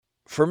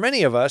For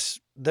many of us,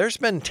 there's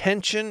been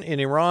tension in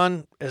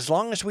Iran as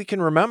long as we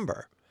can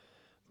remember.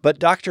 But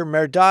Dr.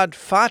 Mehrdad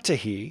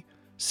Fatehi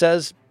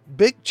says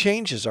big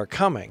changes are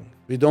coming.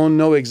 We don't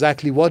know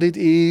exactly what it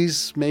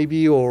is,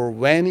 maybe, or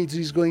when it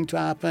is going to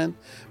happen,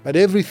 but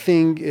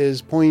everything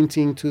is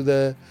pointing to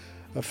the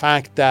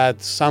fact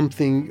that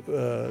something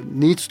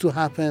needs to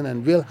happen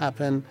and will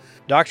happen.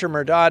 Dr.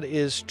 Mehrdad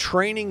is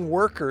training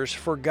workers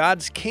for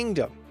God's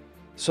kingdom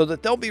so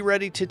that they'll be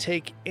ready to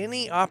take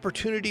any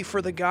opportunity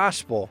for the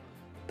gospel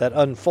that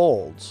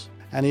unfolds.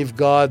 And if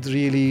God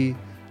really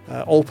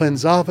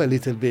opens up a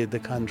little bit the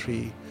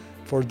country,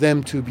 for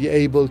them to be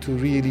able to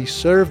really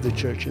serve the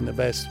church in the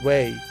best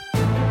way.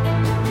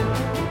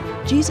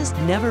 Jesus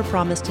never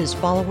promised his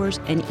followers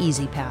an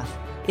easy path.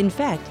 In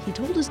fact, he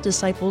told his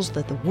disciples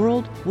that the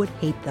world would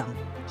hate them.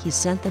 He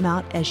sent them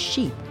out as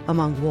sheep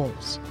among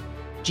wolves.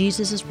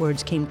 Jesus'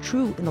 words came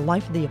true in the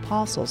life of the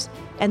apostles,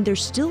 and they're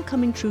still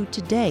coming true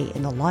today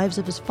in the lives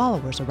of his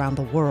followers around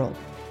the world.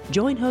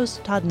 Join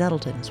host Todd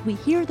Nettleton as we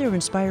hear their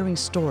inspiring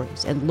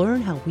stories and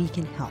learn how we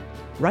can help.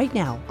 Right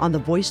now on the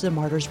Voice of the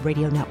Martyrs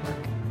Radio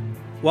Network.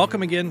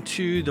 Welcome again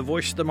to the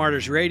Voice of the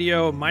Martyrs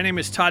Radio. My name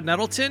is Todd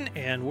Nettleton,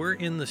 and we're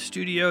in the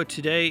studio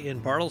today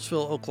in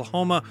Bartlesville,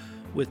 Oklahoma,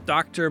 with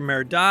Dr.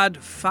 Mehrdad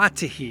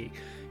Fatehi.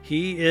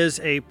 He is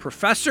a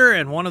professor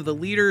and one of the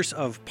leaders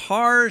of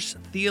PARS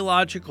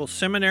Theological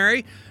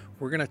Seminary.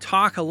 We're going to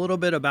talk a little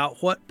bit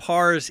about what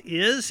PARS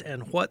is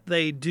and what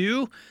they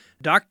do.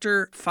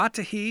 Dr.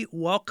 Fatehi,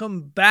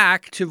 welcome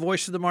back to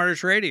Voice of the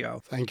Martyrs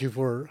Radio. Thank you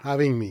for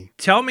having me.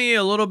 Tell me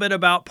a little bit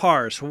about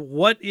PARS.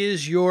 What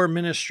is your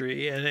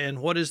ministry and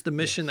what is the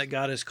mission that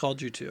God has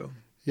called you to?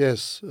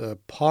 Yes,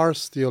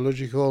 PARS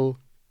Theological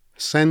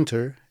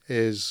Center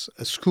is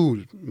a school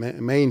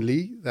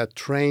mainly that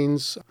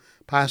trains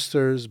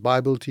pastors,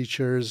 Bible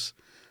teachers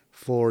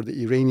for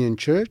the Iranian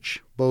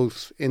church,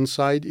 both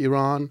inside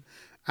Iran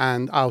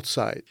and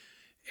outside.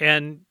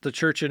 And the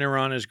church in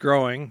Iran is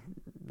growing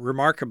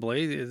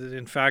remarkably.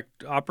 In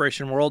fact,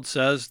 Operation World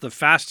says the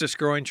fastest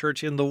growing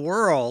church in the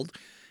world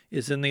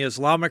is in the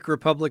Islamic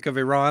Republic of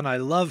Iran. I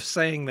love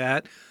saying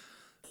that.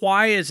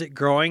 Why is it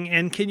growing?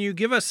 And can you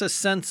give us a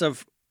sense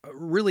of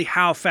really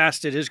how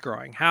fast it is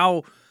growing?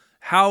 How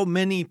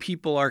many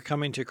people are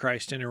coming to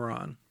Christ in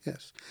Iran?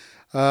 Yes.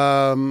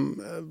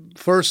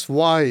 First,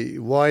 why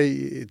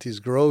it is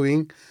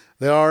growing?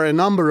 There are a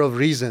number of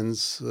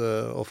reasons,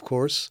 of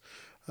course.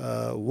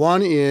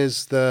 One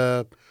is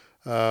the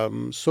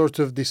sort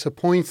of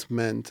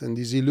disappointment and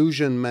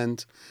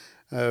disillusionment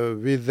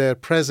with their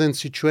present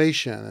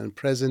situation and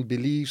present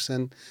beliefs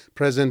and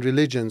present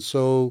religion.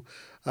 So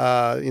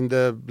in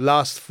the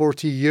last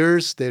 40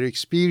 years, their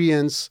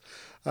experience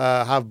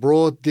have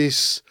brought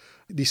this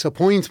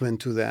disappointment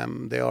to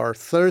them. They are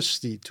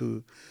thirsty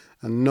to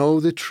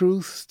know the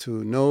truth,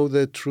 to know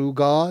the true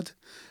God.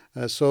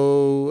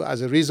 So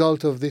as a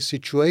result of this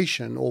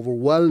situation,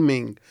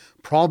 overwhelming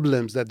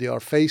problems that they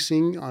are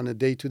facing on a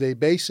day-to-day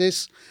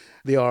basis,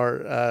 they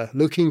are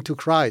looking to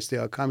Christ. They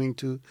are coming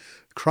to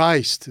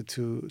Christ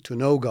to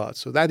know God.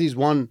 So that is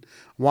one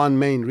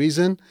main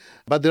reason.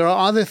 But there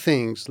are other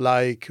things,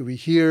 like we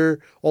hear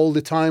all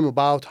the time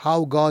about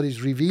how God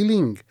is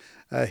revealing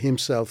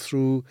himself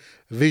through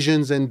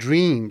visions and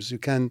dreams. You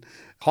can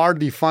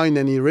hardly find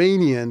an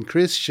Iranian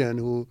Christian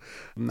who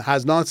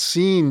has not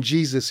seen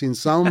Jesus in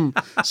some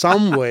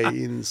way,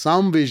 in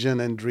some vision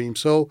and dream.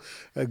 So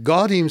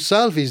God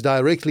himself is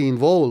directly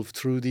involved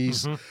through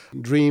these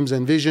dreams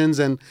and visions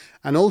and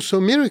also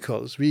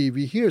miracles. We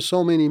hear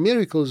so many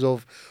miracles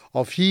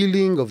of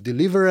healing, of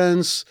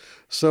deliverance.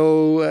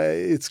 So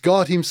it's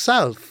God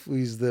himself who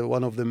is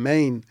one of the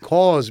main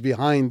cause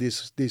behind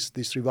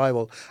this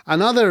revival.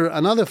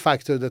 Another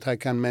factor that I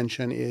can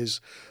mention is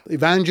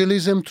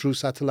evangelism through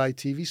satellite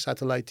TV.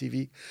 Satellite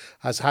TV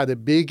has had a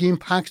big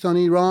impact on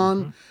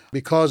Iran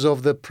because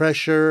of the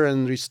pressure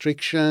and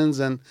restrictions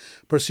and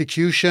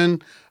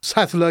persecution.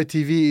 Satellite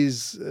TV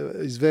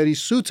is very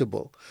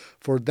suitable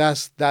for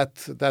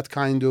that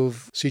kind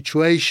of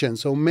situation.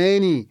 So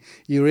many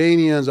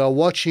Iranians are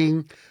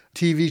watching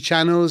TV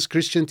channels,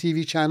 Christian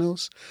TV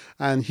channels,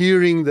 and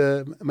hearing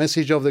the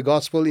message of the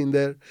gospel in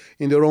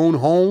their own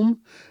home.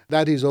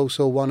 That is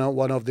also one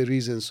of the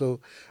reasons.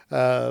 So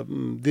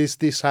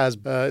this has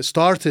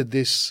started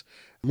this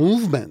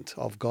movement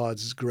of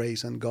God's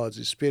grace and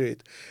God's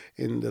Spirit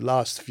in the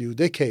last few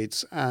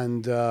decades.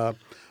 And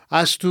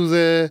as to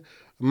the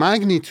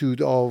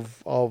magnitude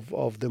of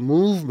the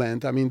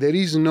movement, I mean, there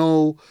is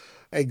no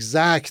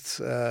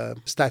exact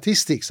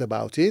statistics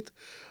about it.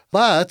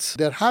 But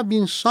there have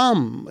been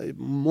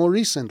more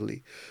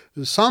recently,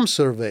 some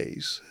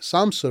surveys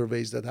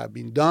that have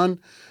been done.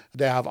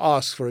 They have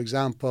asked, for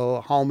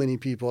example, how many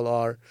people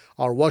are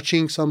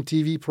watching some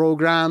TV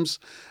programs.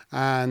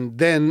 And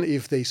then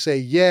if they say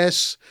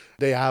yes,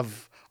 they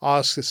have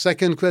asked a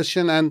second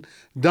question and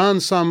done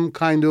some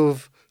kind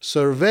of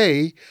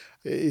survey.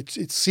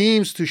 it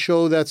seems to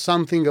show that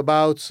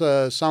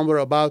somewhere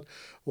about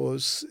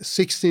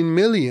 16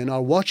 million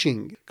are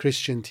watching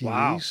Christian TVs.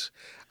 Wow.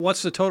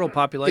 What's the total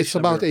population? It's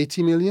about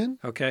 80 million.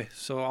 Okay,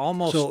 so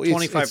almost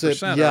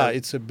 25%.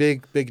 It's a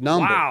big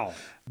number. Wow.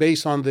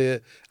 Based on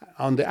the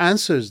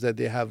answers that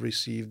they have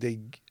received, they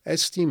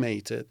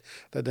estimated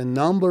that the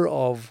number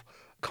of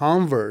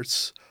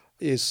converts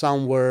is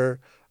somewhere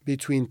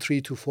between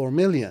 3 to 4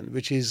 million,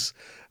 which is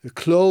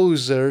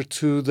closer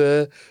to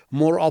the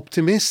more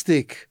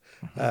optimistic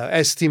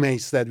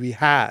estimates that we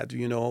had.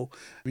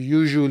 We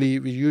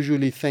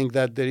usually think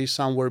that there is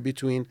somewhere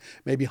between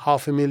maybe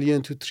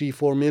 500,000 to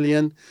 3-4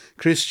 million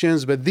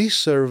Christians, but this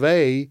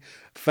survey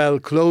fell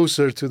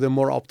closer to the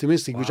more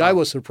optimistic, which I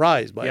was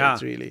surprised by.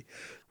 It really.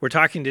 We're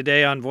talking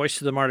today on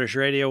Voice of the Martyrs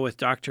Radio with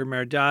Dr.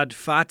 Mehrdad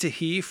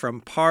Fatehi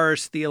from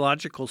PARS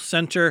Theological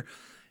Center.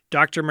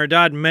 Dr.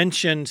 Mehrdad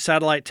mentioned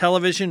satellite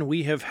television.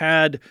 We have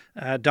had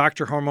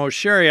Dr. Hormoz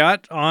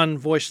Shariat on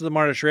Voice of the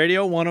Martyrs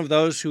Radio, one of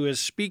those who is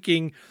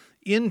speaking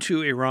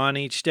into Iran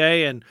each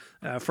day. And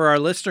for our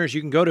listeners,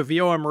 you can go to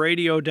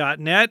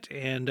vomradio.net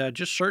and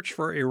just search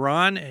for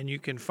Iran, and you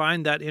can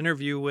find that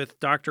interview with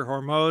Dr.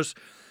 Hormoz.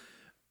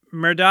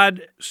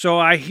 Mehrdad, so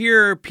I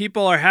hear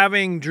people are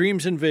having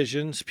dreams and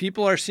visions,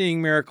 people are seeing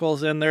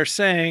miracles, and they're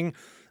saying,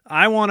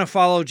 I want to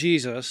follow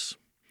Jesus,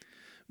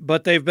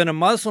 but they've been a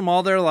Muslim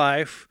all their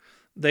life.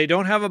 They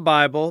don't have a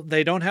Bible.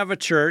 They don't have a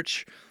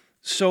church.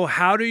 So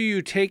how do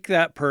you take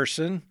that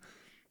person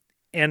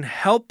and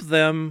help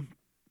them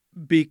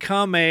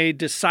become a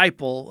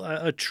disciple,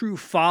 a true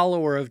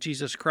follower of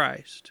Jesus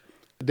Christ?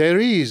 There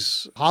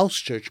is house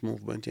church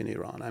movement in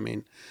Iran. I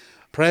mean,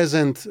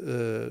 present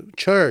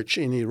church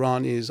in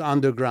Iran is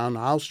underground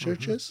house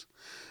churches,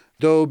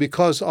 though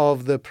because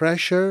of the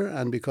pressure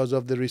and because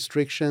of the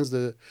restrictions,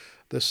 the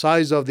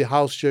size of the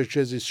house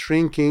churches is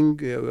shrinking.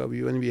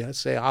 When we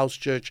say house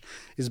church,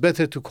 it's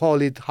better to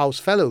call it house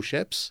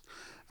fellowships.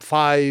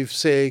 5,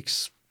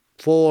 6,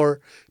 4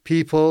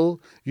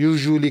 people,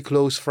 usually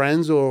close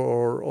friends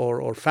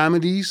or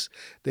families.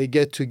 They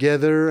get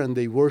together and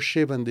they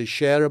worship and they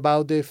share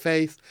about their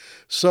faith.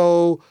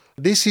 So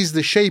this is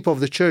the shape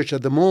of the church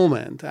at the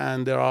moment,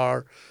 and there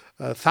are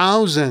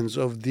thousands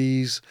of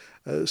these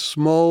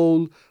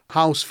small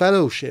house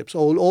fellowships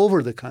all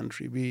over the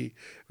country.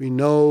 We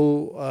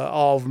know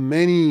of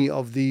many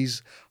of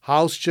these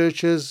house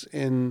churches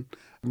in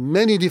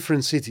many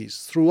different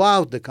cities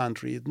throughout the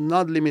country. It's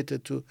not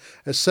limited to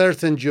a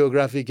certain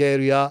geographic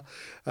area,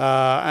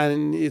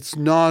 and it's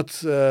not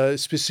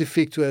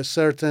specific to a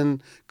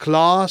certain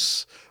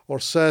class or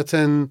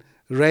certain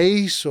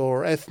race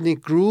or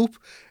ethnic group.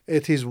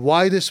 It is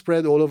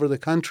widespread all over the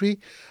country.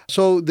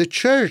 So the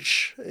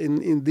church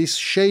in this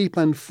shape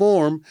and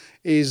form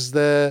is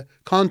the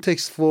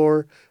context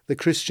for the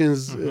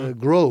Christians'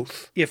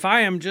 growth. If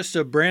I am just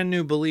a brand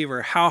new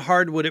believer, how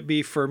hard would it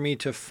be for me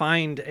to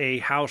find a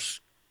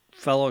house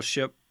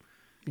fellowship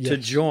to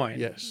join?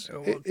 Yes,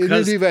 it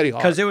will be very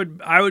hard. Because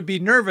I would be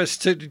nervous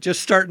to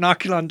just start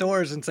knocking on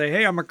doors and say,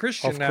 "Hey, I'm a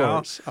Christian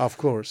now." Of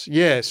course,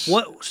 yes.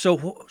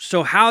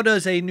 So how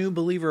does a new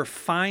believer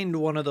find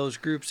one of those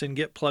groups and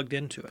get plugged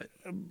into it?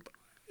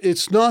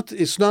 It's not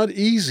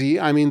easy.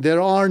 I mean,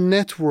 there are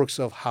networks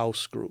of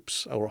house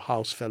groups or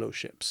house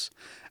fellowships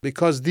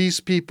because these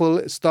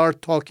people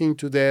start talking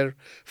to their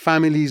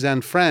families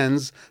and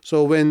friends.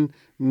 So when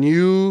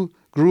new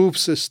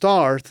groups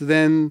start,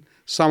 then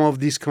some of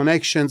these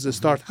connections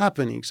start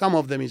happening. Some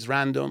of them is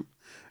random,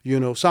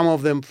 some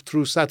of them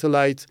through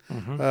satellite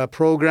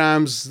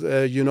programs,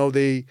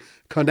 they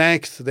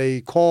connect,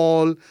 they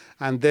call,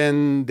 and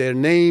then their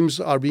names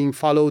are being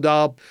followed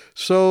up.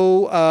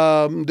 So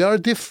there are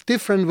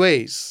different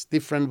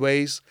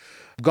ways.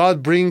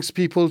 God brings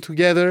people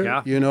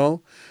together,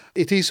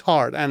 It is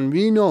hard. And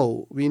we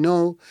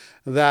know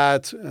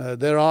that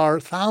there are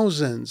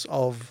thousands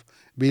of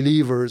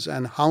believers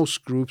and house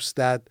groups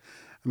that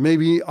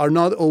maybe are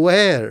not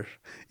aware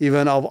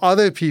even of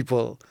other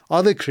people,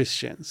 other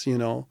Christians,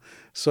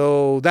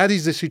 So that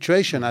is the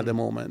situation at the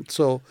moment.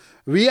 So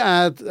we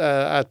at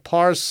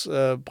PARS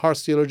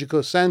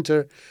Theological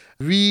Center,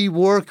 we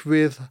work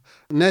with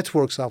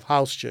networks of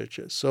house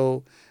churches.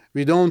 So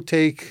we don't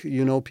take,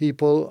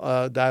 people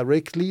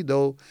directly,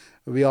 though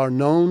we are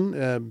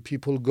known.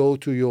 People go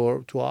to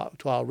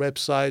our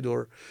website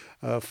or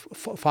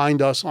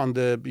find us on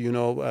the,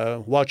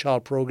 watch our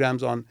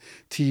programs on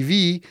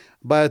TV.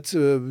 But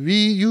we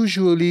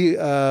usually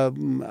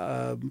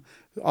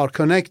are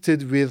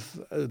connected with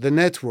the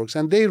networks,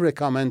 and they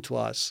recommend to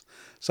us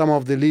some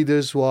of the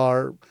leaders who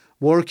are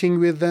working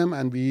with them,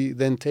 and we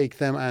then take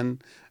them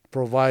and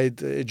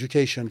provide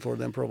education for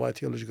them, provide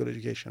theological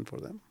education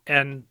for them.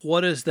 And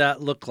what does that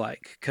look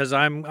like? Because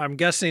I'm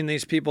guessing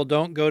these people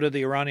don't go to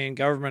the Iranian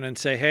government and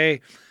say,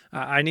 hey,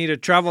 I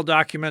need travel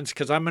documents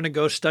because I'm going to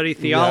go study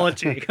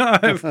theology.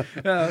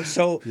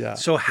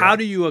 So how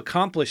do you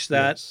accomplish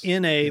that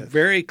in a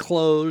very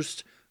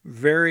closed,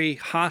 very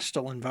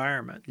hostile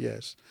environment?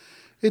 Yes.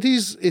 It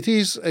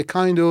is a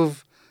kind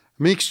of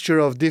mixture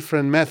of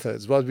different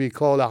methods, what we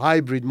call a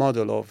hybrid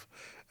model of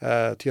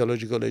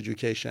theological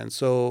education.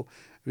 So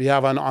we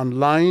have an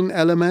online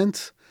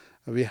element.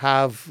 We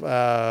have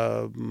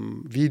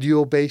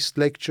video-based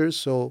lectures.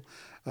 So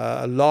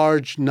a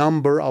large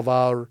number of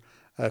our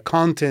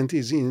content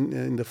is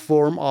in the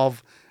form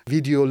of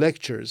video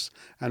lectures.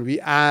 And we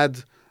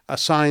add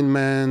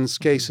assignments,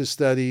 case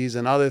studies,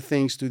 and other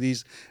things to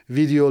these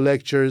video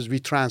lectures. We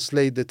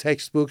translate the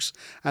textbooks,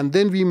 and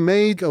then we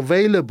make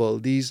available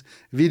these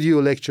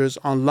video lectures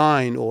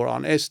online or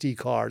on SD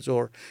cards,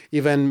 or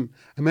even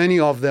many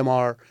of them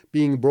are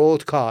being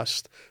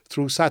broadcast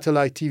through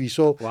satellite TV.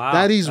 So wow,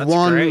 that is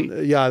great.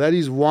 that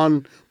is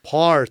one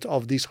part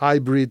of this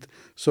hybrid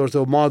sort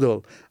of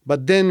model.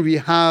 But then we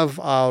have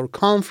our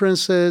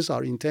conferences,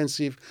 our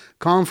intensive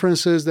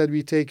conferences that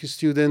we take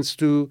students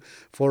to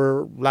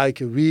for like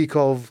a week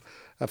of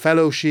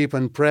fellowship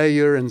and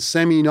prayer and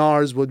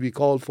seminars, what we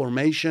call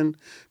formation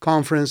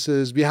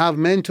conferences. We have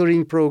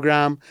mentoring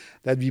program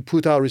that we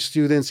put our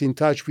students in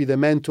touch with a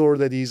mentor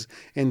that is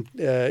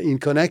in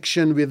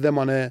connection with them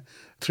on a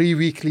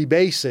 3-weekly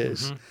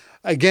basis.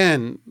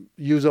 Again,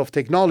 use of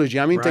technology.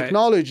 I mean, right.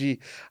 Technology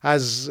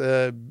has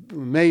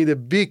made a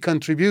big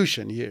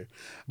contribution here.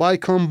 By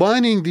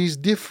combining these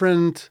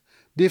different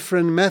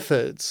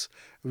methods,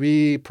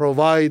 we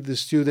provide the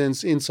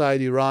students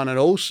inside Iran and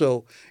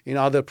also in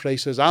other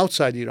places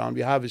outside Iran.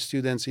 We have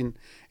students in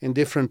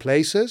different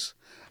places.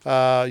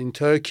 In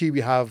Turkey,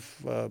 we have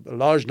a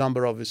large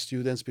number of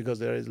students because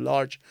there is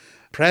large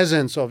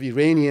presence of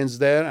Iranians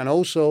there, and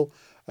also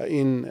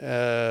in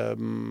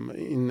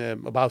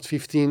about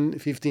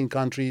 15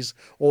 countries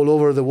all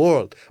over the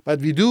world. But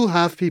we do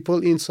have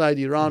people inside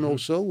Iran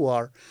also who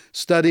are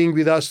studying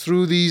with us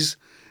through these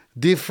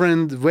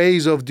different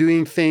ways of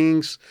doing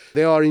things.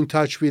 They are in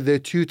touch with their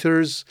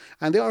tutors,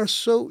 and they are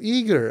so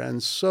eager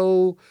and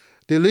so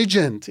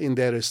diligent in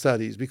their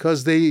studies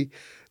because they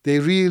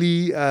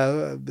really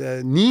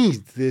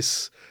need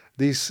this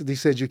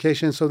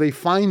education, so they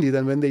find it,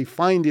 and when they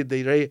find it,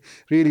 they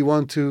really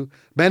want to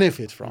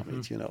benefit from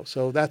it.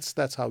 So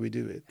that's how we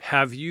do it.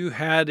 Have you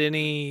had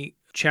any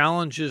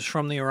challenges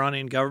from the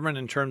Iranian government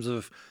in terms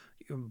of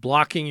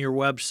blocking your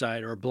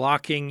website or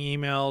blocking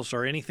emails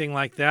or anything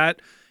like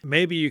that?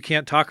 Maybe you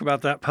can't talk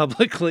about that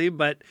publicly,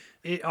 but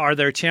are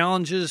there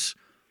challenges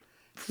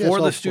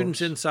for the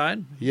students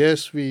inside?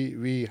 Yes,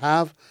 we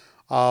have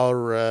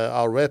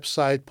our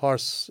website,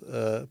 PARS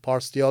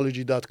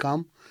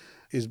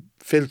is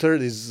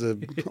filtered, is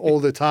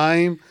all the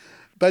time.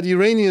 But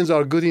Iranians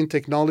are good in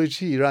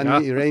technology.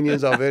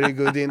 Iranians are very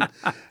good in,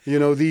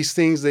 these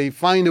things. They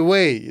find a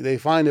way. They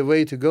find a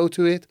way to go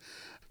to it.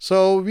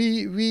 So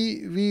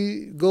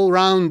we go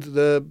around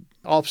the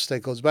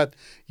obstacles. But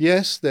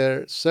yes,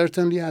 there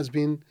certainly has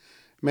been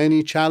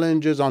many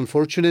challenges,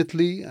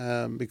 unfortunately,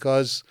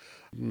 because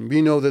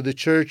we know that the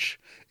church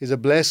is a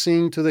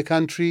blessing to the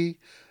country.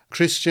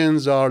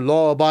 Christians are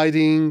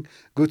law-abiding,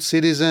 good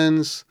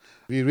citizens.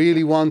 We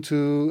really want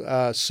to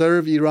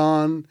serve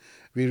Iran.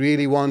 We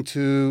really want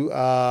to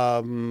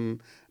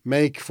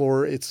make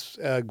for its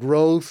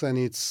growth and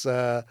its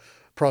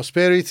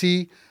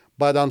prosperity.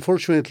 But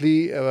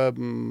unfortunately,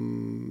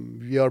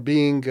 we are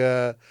being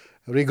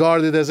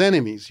regarded as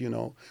enemies,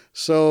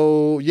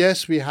 So,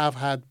 yes, we have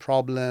had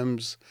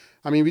problems.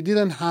 I mean, we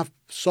didn't have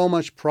so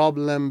much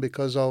problem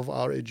because of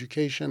our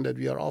education that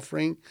we are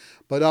offering,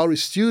 but our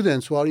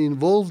students who are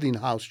involved in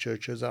house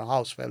churches or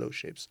house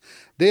fellowships,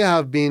 they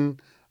have been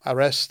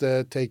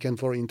arrested, taken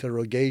for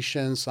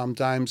interrogation.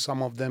 Sometimes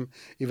some of them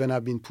even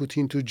have been put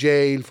into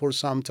jail for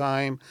some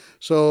time.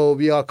 So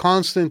we are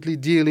constantly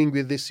dealing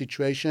with this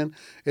situation.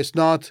 It's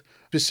not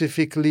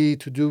specifically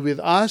to do with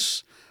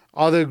us.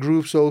 Other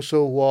groups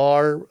also who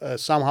are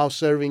somehow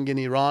serving in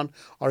Iran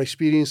are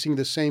experiencing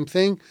the same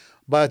thing.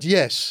 But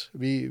yes,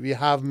 we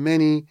have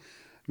many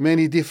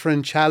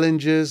different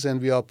challenges,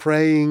 and we are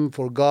praying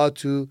for God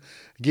to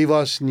give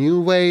us new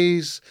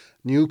ways,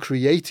 new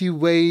creative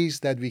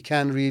ways that we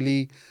can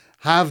really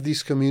have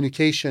this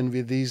communication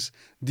with these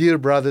dear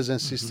brothers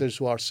and sisters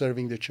who are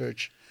serving the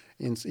church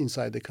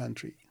inside the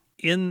country.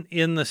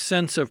 In the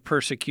sense of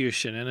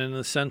persecution and in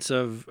the sense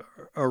of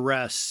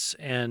arrests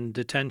and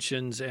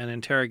detentions and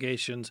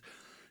interrogations,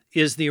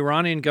 is the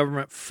Iranian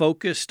government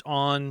focused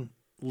on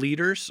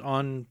leaders,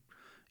 on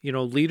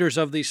leaders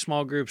of these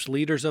small groups,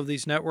 leaders of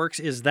these networks?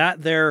 Is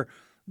that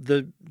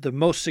the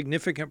most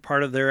significant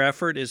part of their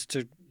effort, is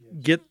to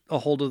get a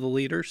hold of the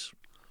leaders?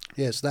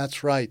 Yes,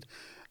 that's right.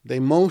 They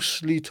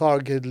mostly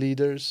target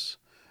leaders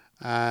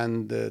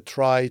and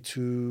try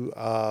to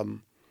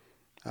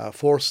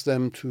force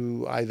them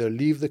to either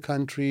leave the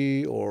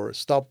country or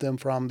stop them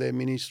from their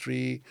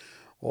ministry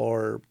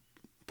or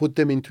put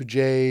them into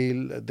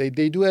jail.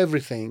 They do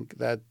everything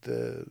that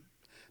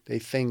they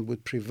think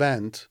would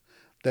prevent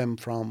them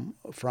from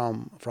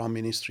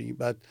ministry.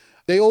 But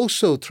they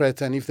also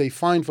threaten, if they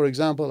find, for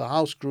example, a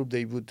house group,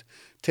 they would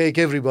take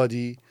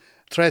everybody,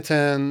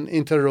 threaten,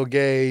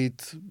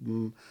 interrogate,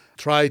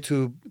 try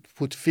to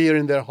put fear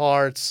in their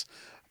hearts,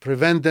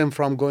 prevent them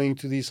from going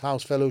to these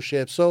house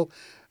fellowships. So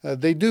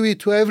they do it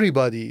to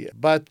everybody,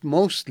 but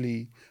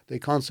mostly they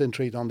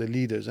concentrate on the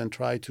leaders and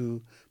try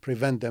to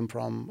prevent them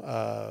from,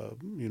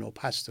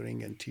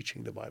 pastoring and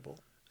teaching the Bible.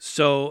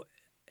 So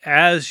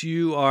as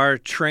you are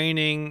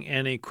training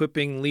and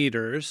equipping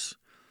leaders,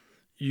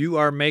 you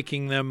are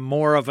making them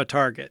more of a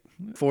target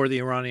for the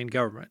Iranian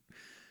government.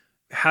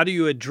 How do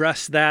you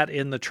address that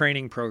in the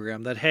training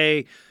program? That,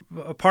 hey,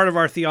 a part of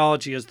our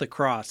theology is the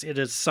cross. It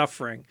is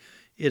suffering.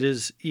 It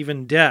is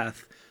even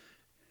death.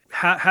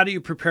 How do you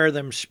prepare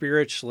them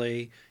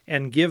spiritually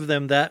and give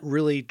them that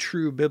really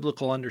true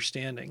biblical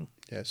understanding?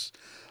 Yes.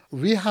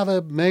 We have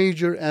a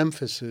major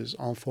emphasis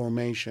on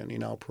formation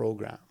in our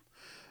program.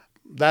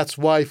 That's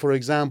why, for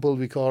example,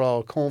 we call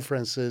our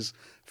conferences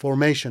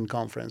formation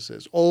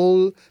conferences.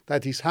 All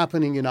that is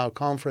happening in our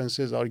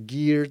conferences are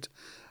geared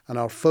and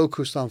are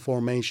focused on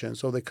formation.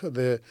 So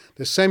the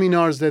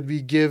seminars that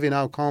we give in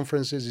our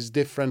conferences is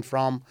different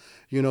from,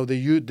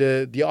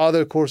 the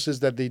other courses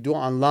that they do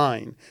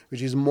online,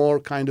 which is more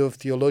kind of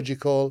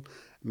theological,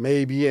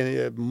 maybe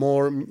a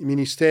more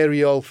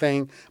ministerial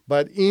thing.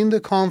 But in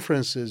the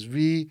conferences,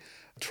 we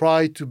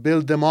try to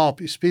build them up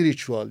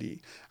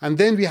spiritually. And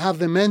then we have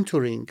the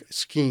mentoring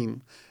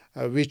scheme,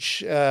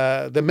 which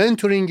the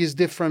mentoring is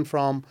different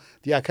from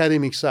the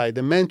academic side.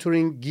 The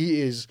mentoring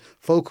is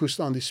focused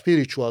on the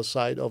spiritual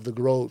side of the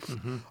growth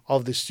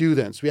of the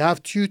students. We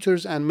have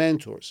tutors and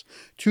mentors.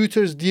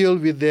 Tutors deal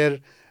with their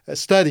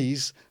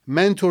studies.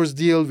 Mentors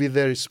deal with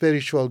their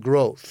spiritual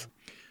growth.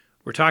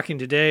 We're talking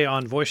today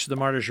on Voice of the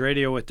Martyrs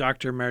Radio with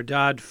Dr.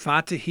 Mehrdad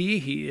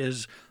Fatehi. He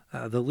is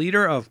the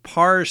leader of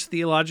PARS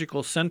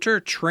Theological Center,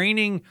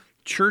 training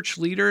church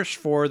leaders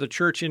for the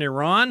church in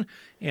Iran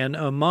and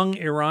among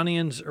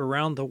Iranians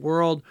around the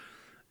world.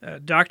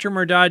 Dr.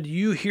 Mehrdad,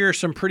 you hear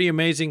some pretty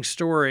amazing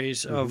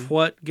stories of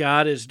what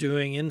God is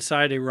doing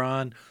inside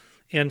Iran,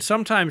 and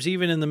sometimes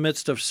even in the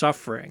midst of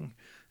suffering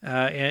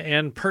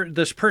and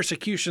this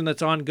persecution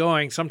that's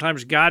ongoing.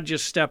 Sometimes God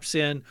just steps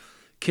in.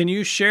 Can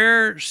you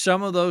share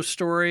some of those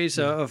stories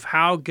of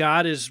how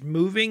God is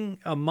moving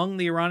among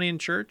the Iranian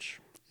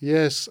church?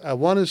 Yes.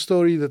 One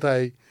story that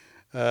I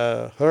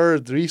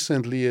heard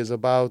recently is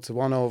about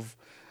one of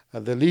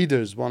the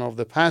leaders, one of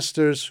the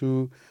pastors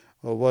who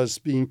was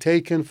being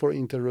taken for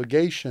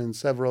interrogation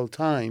several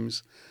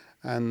times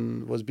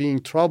and was being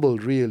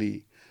troubled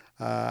really,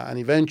 and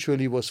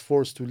eventually was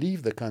forced to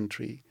leave the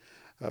country.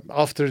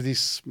 After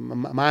this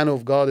man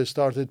of God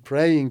started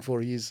praying for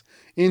his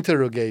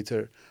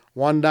interrogator,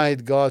 one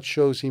night God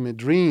shows him a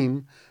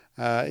dream.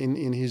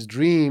 In his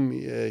dream,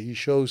 he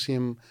shows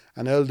him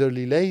an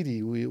elderly lady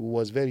who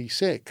was very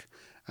sick,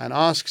 and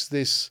asks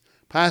this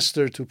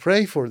pastor to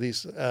pray for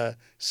this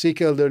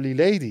sick elderly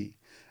lady,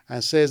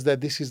 and says that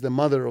this is the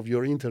mother of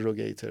your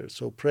interrogator,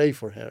 so pray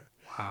for her,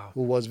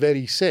 who was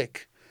very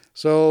sick.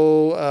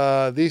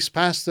 So this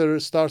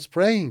pastor starts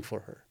praying for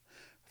her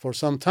for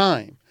some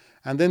time.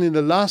 And then in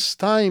the last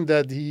time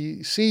that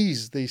he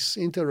sees this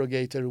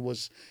interrogator who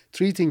was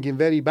treating him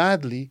very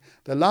badly,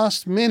 the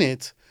last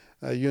minute,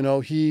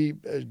 he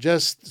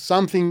just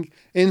something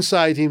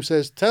inside him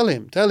says, tell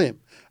him.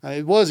 And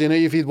it was,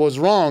 if it was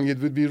wrong, it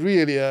would be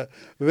really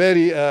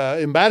very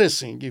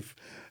embarrassing if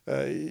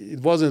it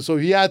wasn't. So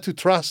he had to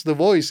trust the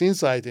voice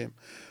inside him.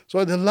 So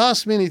at the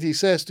last minute, he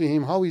says to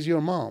him, how is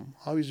your mom?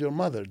 How is your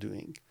mother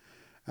doing?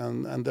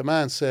 And the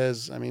man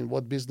says,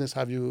 what business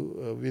have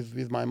you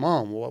with my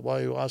mom? Why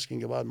are you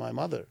asking about my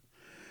mother?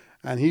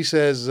 And he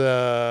says,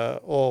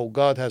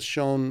 God has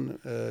shown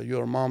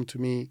your mom to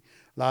me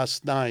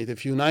last night, a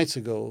few nights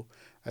ago,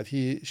 that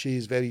she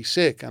is very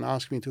sick and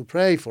asked me to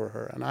pray for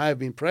her. And I have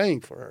been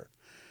praying for her.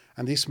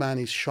 And this man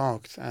is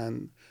shocked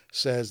and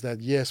says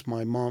that, yes,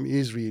 my mom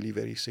is really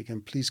very sick,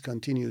 and please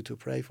continue to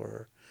pray for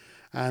her.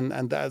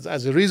 And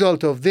as a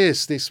result of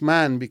this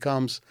man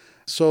becomes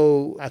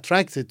so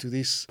attracted to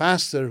this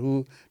pastor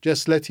who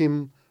just left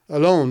him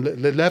alone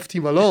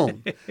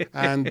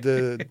and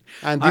didn't bother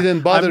him for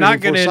some time. I'm not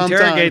going to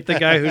interrogate the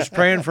guy who's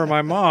praying for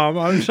my mom.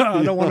 I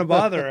don't want to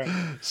bother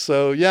him.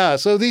 So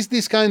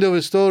these kind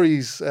of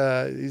stories,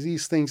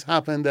 these things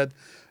happen, that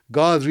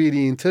God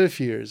really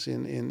interferes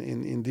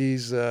in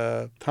these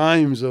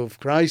times of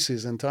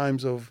crisis and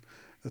times of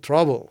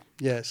trouble.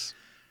 Yes.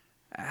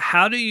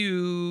 How do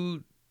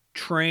you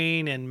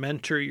train and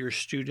mentor your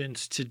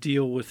students to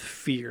deal with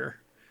fear?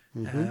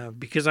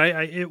 Because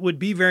it would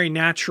be very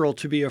natural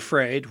to be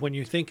afraid when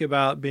you think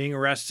about being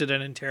arrested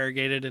and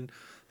interrogated and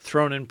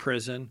thrown in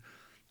prison.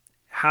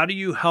 How do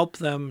you help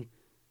them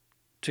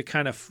to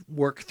kind of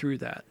work through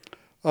that?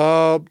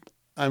 I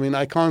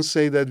can't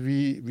say that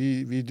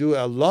we do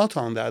a lot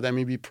on that.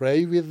 We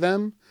pray with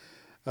them.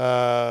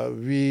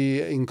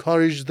 We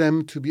encourage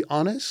them to be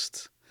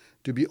honest,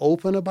 to be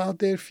open about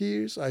their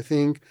fears. I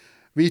think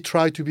we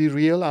try to be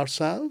real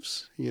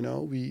ourselves.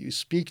 We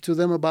speak to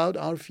them about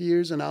our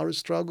fears and our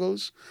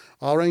struggles,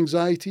 our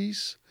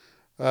anxieties,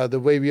 the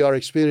way we are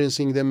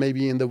experiencing them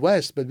maybe in the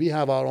West, but we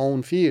have our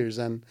own fears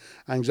and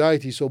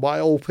anxieties. So by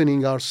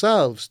opening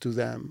ourselves to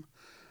them,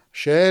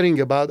 sharing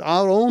about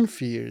our own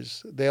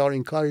fears, they are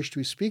encouraged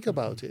to speak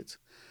about it.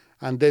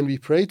 And then we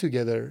pray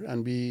together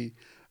and we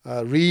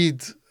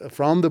read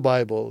from the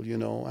Bible,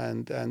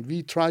 and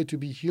we try to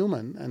be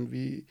human and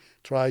we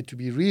try to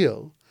be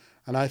real.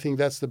 And I think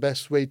that's the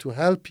best way to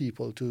help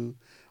people to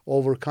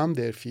overcome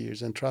their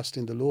fears and trust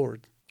in the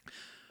Lord.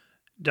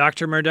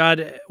 Dr.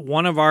 Mehrdad,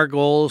 one of our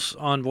goals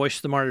on Voice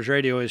of the Martyrs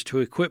Radio is to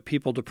equip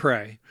people to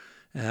pray.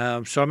 So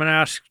I'm going to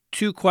ask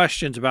two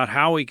questions about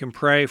how we can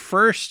pray.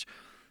 First,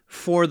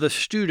 for the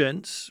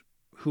students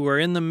who are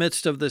in the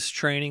midst of this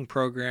training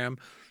program,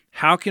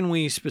 how can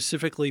we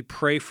specifically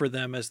pray for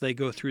them as they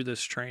go through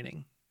this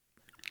training?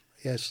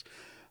 Yes,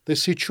 the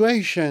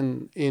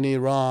situation in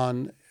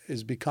Iran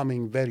is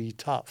becoming very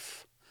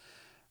tough,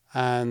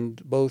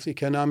 and both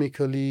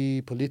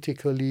economically,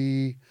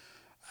 politically,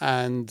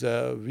 and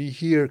we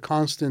hear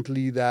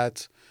constantly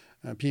that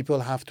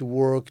people have to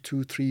work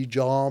 2-3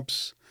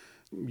 jobs,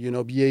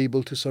 be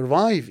able to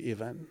survive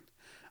even.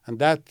 And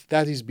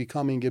that is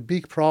becoming a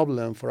big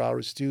problem for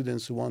our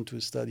students who want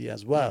to study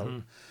as well.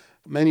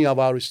 Mm-hmm. Many of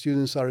our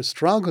students are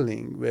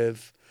struggling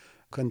with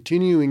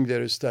continuing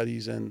their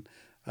studies and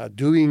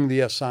doing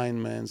the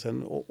assignments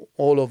and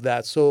all of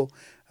that. So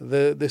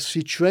the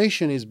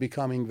situation is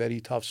becoming very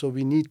tough. So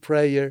we need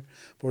prayer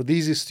for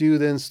these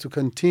students to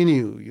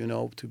continue,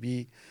 to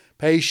be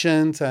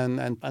patient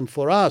and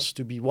for us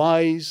to be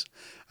wise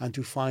and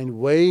to find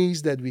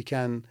ways that we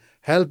can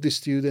help the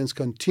students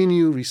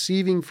continue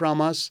receiving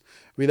from us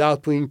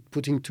without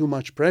putting too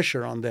much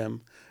pressure on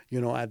them,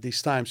 at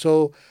this time.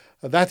 So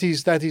that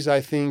is,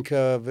 I think,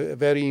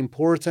 very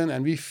important.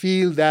 And we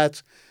feel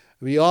that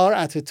we are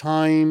at a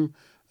time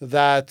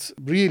that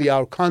really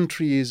our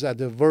country is at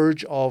the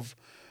verge of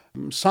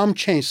some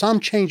change.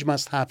 Some change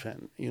must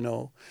happen,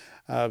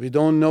 We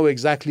don't know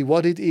exactly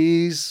what it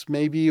is,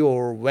 maybe,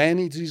 or when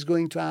it is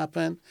going to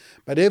happen.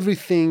 But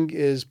everything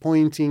is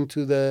pointing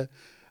to the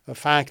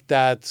fact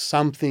that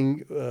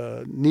something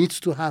needs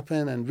to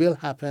happen and will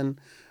happen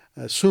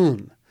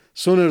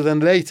sooner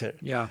than later.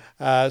 Yeah.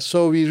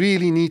 So we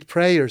really need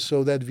prayer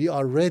so that we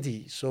are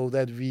ready, so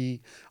that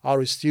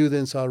our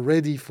students are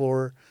ready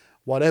for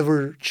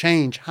whatever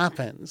change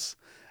happens.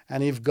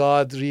 And if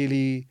God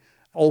really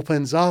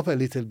opens up a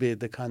little bit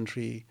the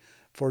country,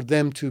 for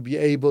them to be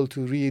able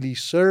to really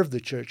serve the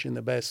church in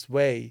the best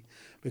way,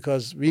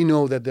 because we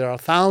know that there are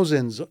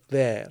thousands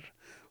there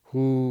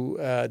who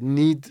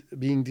need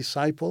being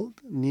discipled,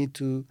 need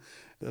to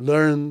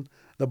learn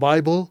the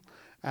Bible.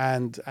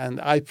 And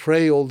I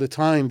pray all the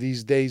time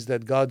these days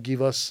that God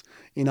give us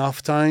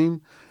enough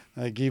time,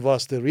 give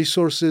us the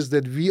resources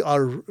that we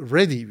are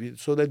ready,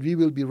 so that we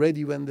will be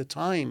ready when the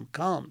time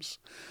comes.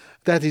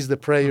 That is the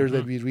prayer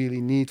that we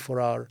really need for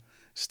our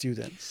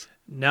students.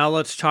 Now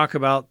let's talk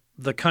about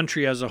the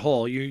country as a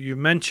whole. You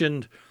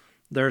mentioned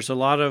there's a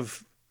lot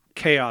of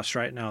chaos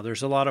right now.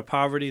 There's a lot of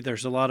poverty.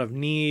 There's a lot of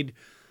need.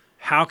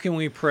 How can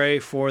we pray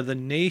for the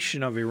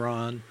nation of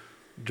Iran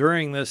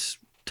during this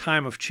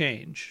time of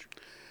change?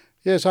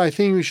 Yes, I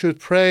think we should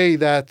pray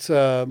that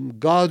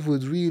God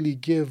would really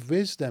give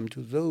wisdom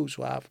to those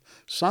who have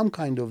some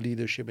kind of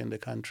leadership in the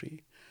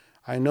country.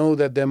 I know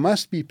that there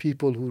must be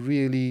people who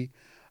really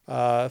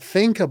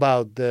think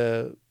about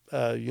the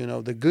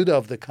good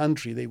of the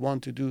country. They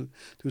want to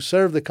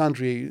serve the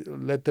country.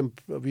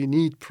 We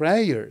need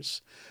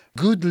prayers,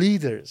 good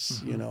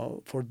leaders,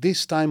 for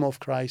this time of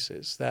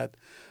crisis, that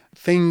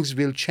things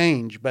will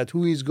change. But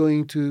who is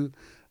going to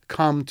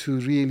come to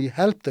really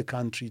help the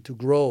country to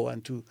grow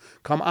and to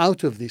come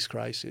out of this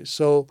crisis?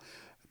 So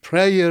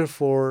prayer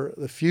for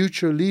the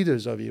future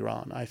leaders of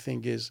Iran, I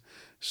think, is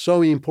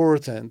so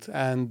important.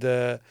 And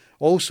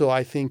also,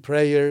 I think,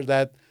 prayer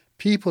that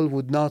people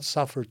would not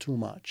suffer too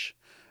much,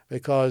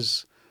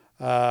 because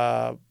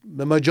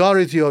the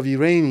majority of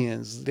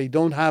Iranians, they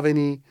don't have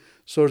any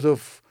sort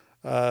of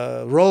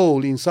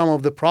role in some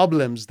of the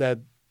problems that,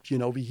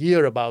 we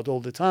hear about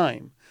all the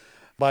time.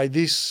 By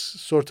this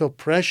sort of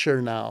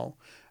pressure now,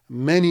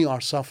 many are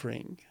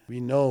suffering. We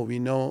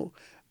know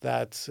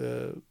that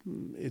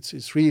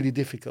it's really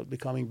difficult,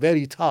 becoming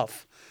very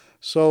tough.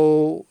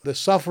 So the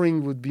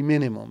suffering would be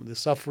minimum. The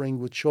suffering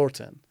would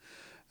shorten,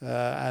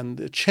 and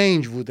the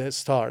change would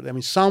start. I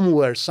mean,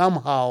 somewhere,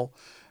 somehow,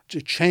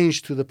 to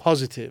change to the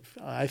positive.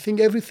 I think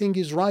everything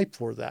is ripe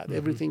for that.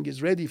 Mm-hmm. Everything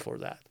is ready for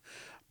that.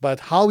 But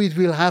how it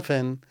will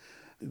happen,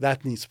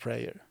 that needs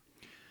prayer.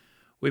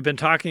 We've been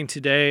talking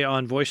today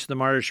on Voice of the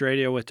Martyrs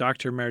Radio with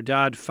Dr.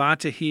 Mehrdad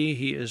Fatehi.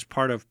 He is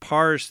part of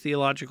PARS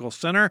Theological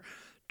Center,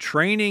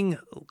 training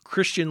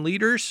Christian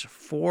leaders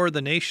for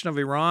the nation of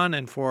Iran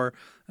and for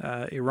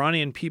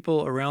Iranian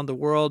people around the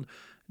world.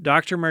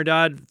 Dr.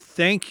 Mehrdad,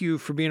 thank you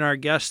for being our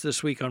guest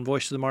this week on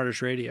Voice of the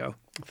Martyrs Radio.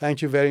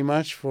 Thank you very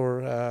much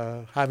for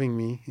having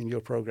me in your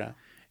program.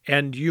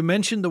 And you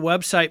mentioned the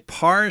website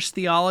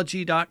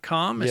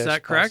parstheology.com. Is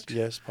that correct?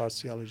 Yes,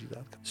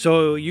 parstheology.com.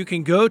 So you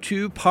can go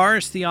to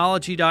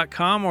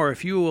parstheology.com, or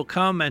if you will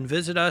come and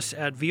visit us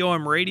at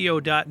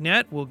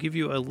vomradio.net, we'll give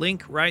you a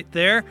link right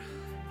there.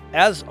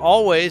 As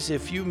always,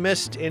 if you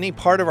missed any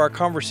part of our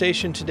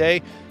conversation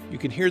today, you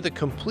can hear the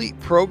complete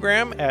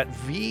program at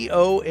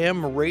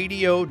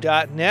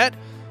vomradio.net.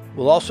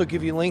 We'll also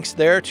give you links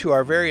there to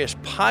our various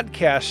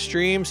podcast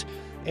streams,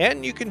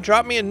 and you can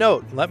drop me a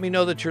note and let me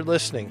know that you're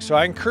listening. So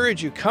I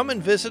encourage you, come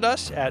and visit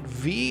us at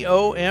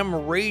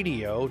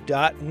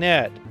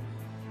vomradio.net.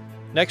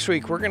 Next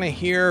week, we're going to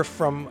hear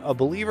from a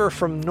believer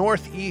from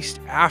Northeast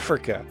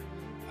Africa.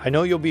 I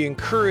know you'll be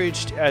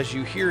encouraged as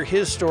you hear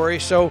his story.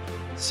 So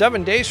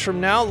 7 days from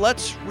now,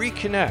 let's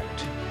reconnect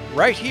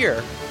right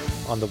here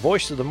on the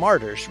Voice of the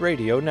Martyrs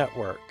Radio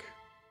Network.